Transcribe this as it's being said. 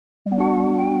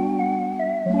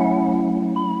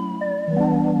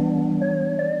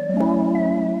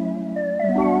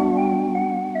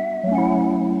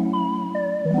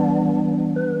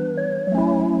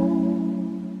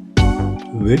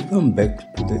Welcome back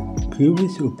to the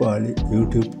QSUpali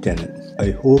YouTube channel.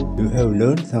 I hope you have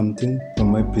learned something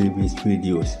from my previous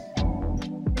videos.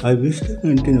 I wish to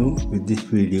continue with this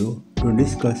video to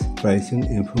discuss pricing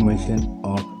information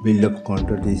of Bill of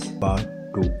Quantities Part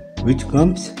 2, which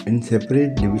comes in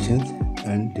separate divisions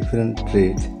and different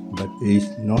trades but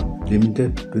is not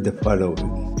limited to the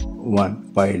following: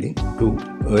 1. Piling, 2.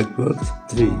 Earthworks,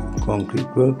 3.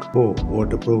 Concrete work, 4.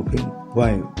 Waterproofing,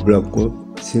 5. Block work,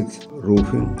 6.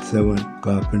 Roofing, 7.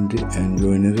 Carpentry and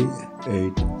joinery,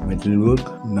 8. Metalwork,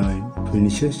 9.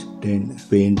 Finishes, 10.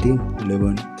 Painting,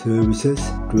 11. Services,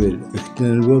 12.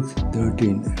 External works,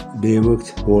 13. Day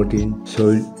works, 14.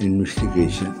 Soil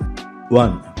investigation.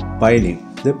 1. Piling.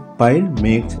 The pile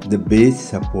makes the base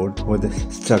support for the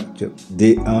structure.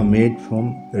 They are made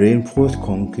from reinforced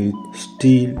concrete,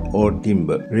 steel or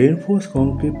timber. Reinforced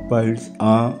concrete piles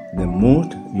are the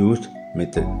most used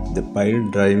method. The pile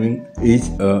driving is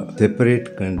a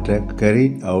separate contract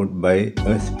carried out by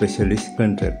a specialist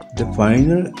contractor. The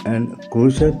final and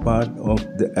crucial part of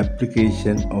the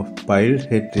application of pile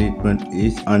head treatment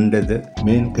is under the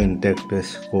main contractor's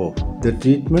scope. The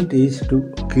treatment is to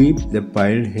keep the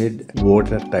pile head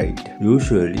watertight.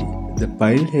 Usually, the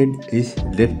pile head is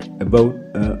left about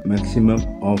a maximum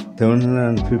of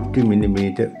 750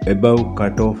 mm above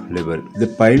cutoff level. The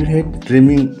pile head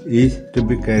trimming is to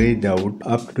be carried out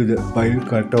up to the pile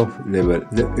cutoff level.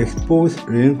 The exposed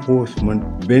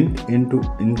reinforcement bent into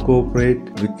incorporate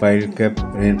with pile cap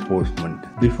reinforcement.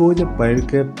 Before the pile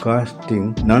cap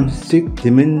casting, non-stick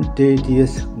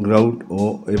cementitious grout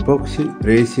or epoxy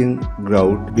resin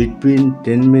grout between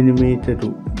 10 mm to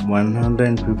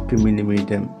 150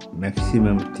 mm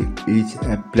maximum thick is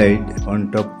applied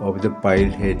on top of the pile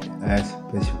head as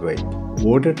specified.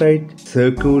 Watertight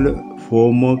circular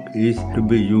formwork is to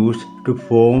be used to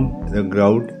form the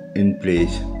grout in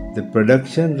place. The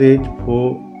production rate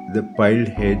for the pile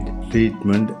head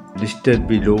treatment listed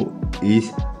below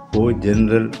is for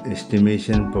general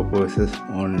estimation purposes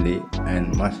only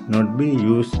and must not be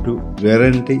used to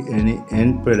guarantee any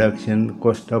end production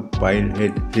cost of pile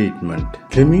head treatment.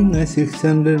 Trimming a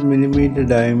 600 mm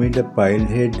diameter pile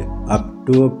head up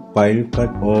to a pile cut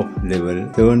off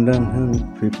level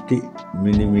 750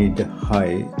 mm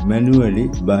high manually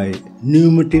by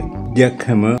pneumatic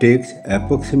jackhammer takes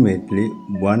approximately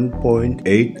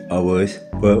 1.8 hours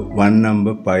per 1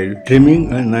 number pile.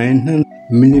 Trimming a 900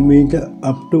 mm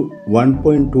up to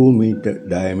 1.2 meter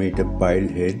diameter pile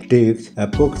head takes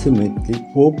approximately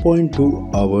 4.2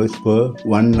 hours per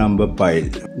 1 number pile.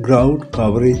 Grout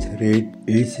coverage rate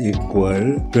is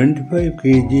equal. 25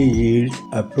 kg yields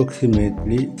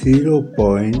approximately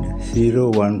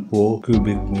 0.014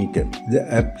 cubic meter. The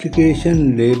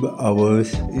application labor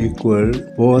hours equal.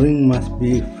 Pouring must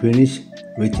be finished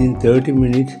within 30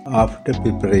 minutes after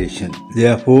preparation.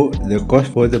 Therefore, the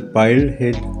cost for the pile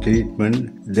head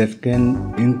treatment that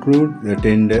can include the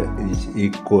tender is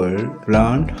equal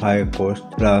plant hire cost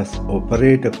plus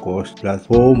operator cost plus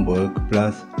formwork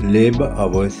plus labor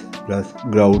hours plus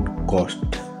grout cost.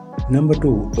 Number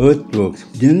 2. Earthworks.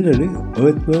 Generally,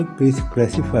 earthwork is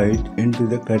classified into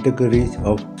the categories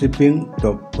of stripping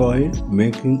topsoil,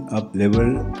 making up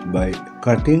level by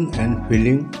cutting and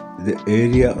filling the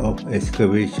area of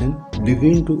excavation,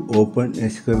 digging to open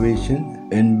excavation,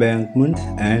 embankments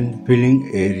and filling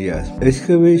areas.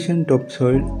 Excavation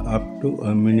topsoil up to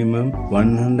a minimum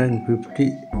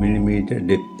 150 mm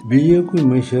depth. BOQ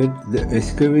measured the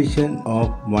excavation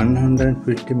of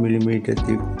 150 mm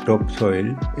thick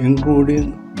topsoil,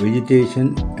 including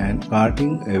vegetation and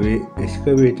carting away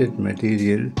excavated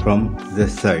material from the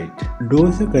site.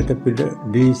 Dozer Caterpillar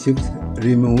D6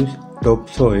 removes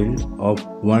topsoil of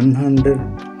 100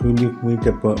 cubic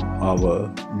meter per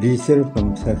hour. Diesel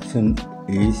consumption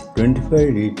is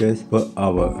 25 liters per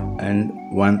hour and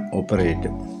 1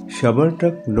 operator. Shovel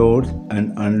truck loads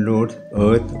and unloads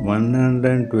earth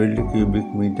 120 cubic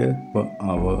meter per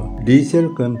hour. Diesel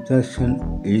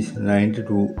consumption is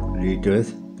 92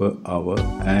 liters per hour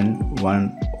and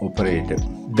 1 operator.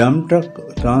 Dump truck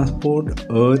transport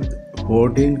earth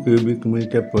 14 cubic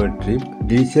meter per trip.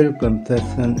 Diesel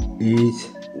consumption is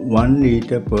 1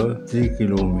 liter per 3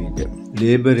 km.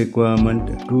 Labor requirement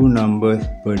 2 numbers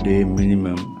per day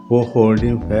minimum for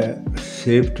holding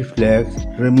safety flags,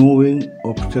 removing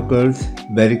obstacles,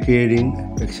 barricading,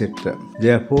 etc.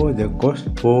 Therefore, the cost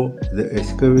for the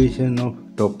excavation of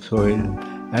topsoil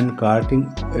and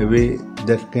carting away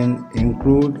that can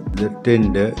include the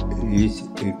tender is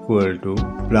equal to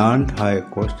plant hire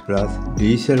cost plus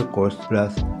diesel cost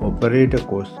plus operator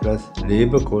cost plus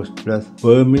labor cost plus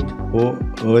permit for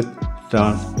earth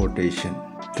transportation.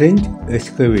 Trench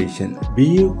excavation.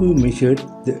 BOQ measured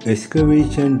the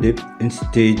excavation depth in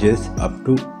stages up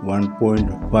to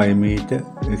 1.5 meter,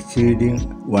 exceeding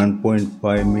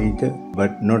 1.5 meter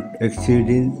but not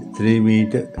exceeding 3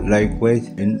 meter, likewise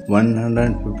in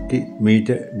 150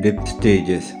 meter depth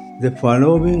stages. The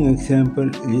following example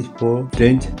is for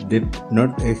trench depth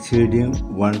not exceeding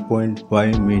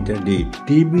 1.5 meter deep.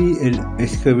 TBL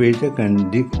excavator can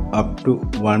dig up to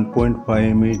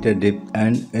 1.5 meter depth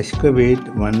and excavate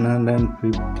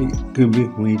 150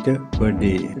 cubic meter per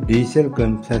day. Diesel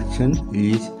consumption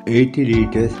is 80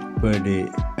 liters per day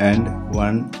and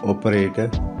 1 operator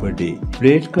per day.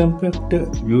 Plate compactor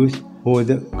used for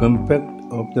the compact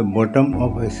of the bottom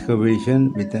of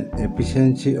excavation with an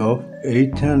efficiency of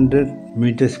 800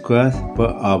 meter squares per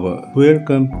hour. Fuel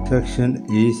consumption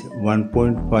is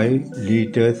 1.5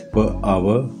 liters per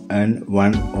hour and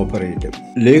 1 operator.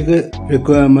 Labor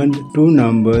requirement 2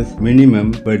 numbers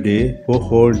minimum per day for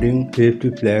holding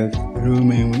safety flags,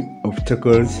 removing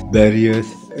obstacles, barriers,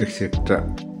 etc.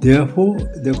 Therefore,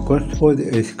 the cost for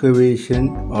the excavation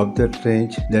of the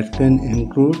trench that can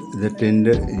include the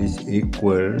tender is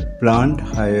equal plant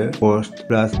hire cost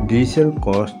plus diesel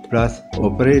cost plus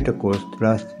operator cost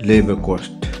plus labor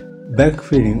cost.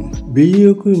 Backfilling.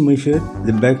 BOQ measured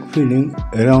the backfilling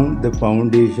around the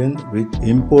foundation with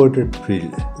imported fill.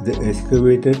 The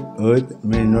excavated earth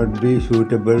may not be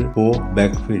suitable for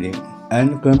backfilling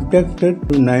and compacted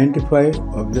to 95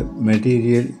 of the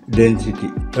material density.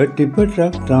 A tipper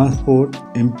truck transports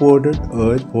imported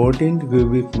earth 14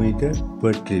 cubic meter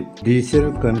per trip.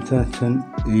 Diesel consumption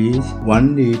is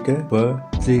 1 liter per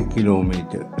 3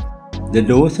 kilometer. The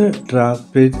dozer truck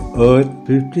spreads earth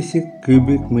 56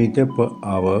 cubic meter per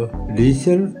hour.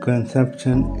 Diesel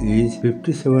consumption is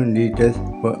 57 liters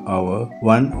per hour,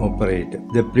 1 operator.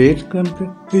 The plate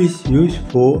compactor is used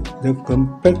for the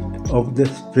compact of the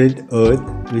spread earth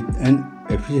with an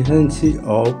efficiency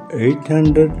of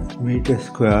 800 meter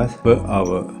squares per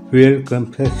hour. Fuel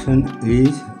consumption is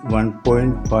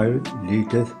 1.5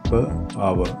 liters per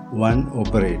hour, 1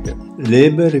 operator.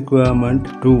 Labor requirement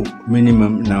 2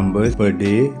 minimum numbers per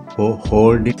day for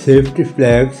holding safety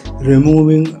flags,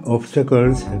 removing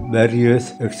obstacles,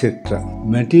 barriers, etc.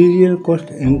 Material cost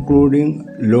including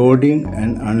loading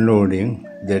and unloading,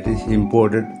 that is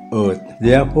imported earth.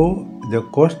 Therefore, the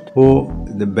cost for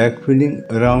the backfilling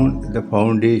around the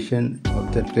foundation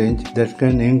of the trench that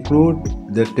can include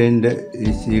the tender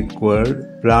is equal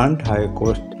plant hire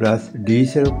cost plus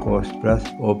diesel cost plus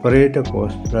operator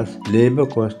cost plus labor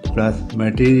cost plus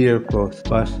material cost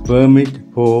plus permit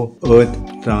for earth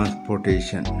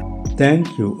transportation.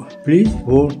 Thank you. Please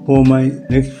vote for my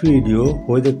next video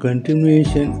for the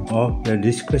continuation of the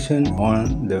discussion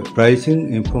on the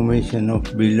pricing information of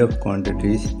Bill of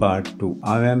Quantities Part 2.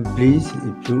 I am pleased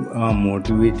if you are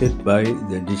motivated by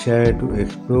the desire to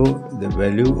explore the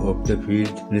value of the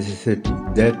field necessity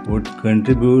that would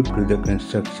contribute to the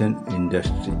construction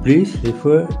industry. Please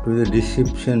refer to the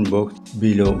description box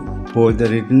below for the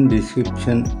written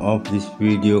description of this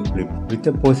video clip. With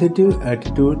a positive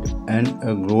attitude and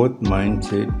a growth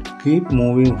mindset, keep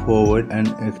moving forward and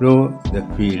explore the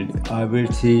field. I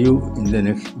will see you in the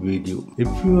next video. If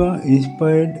you are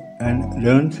inspired and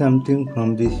learned something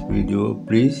from this video,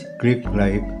 please click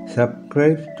like,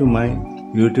 subscribe to my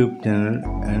YouTube channel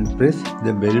and press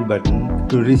the bell button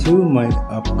to receive my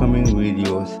upcoming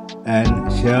videos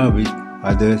and share with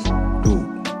others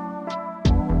too.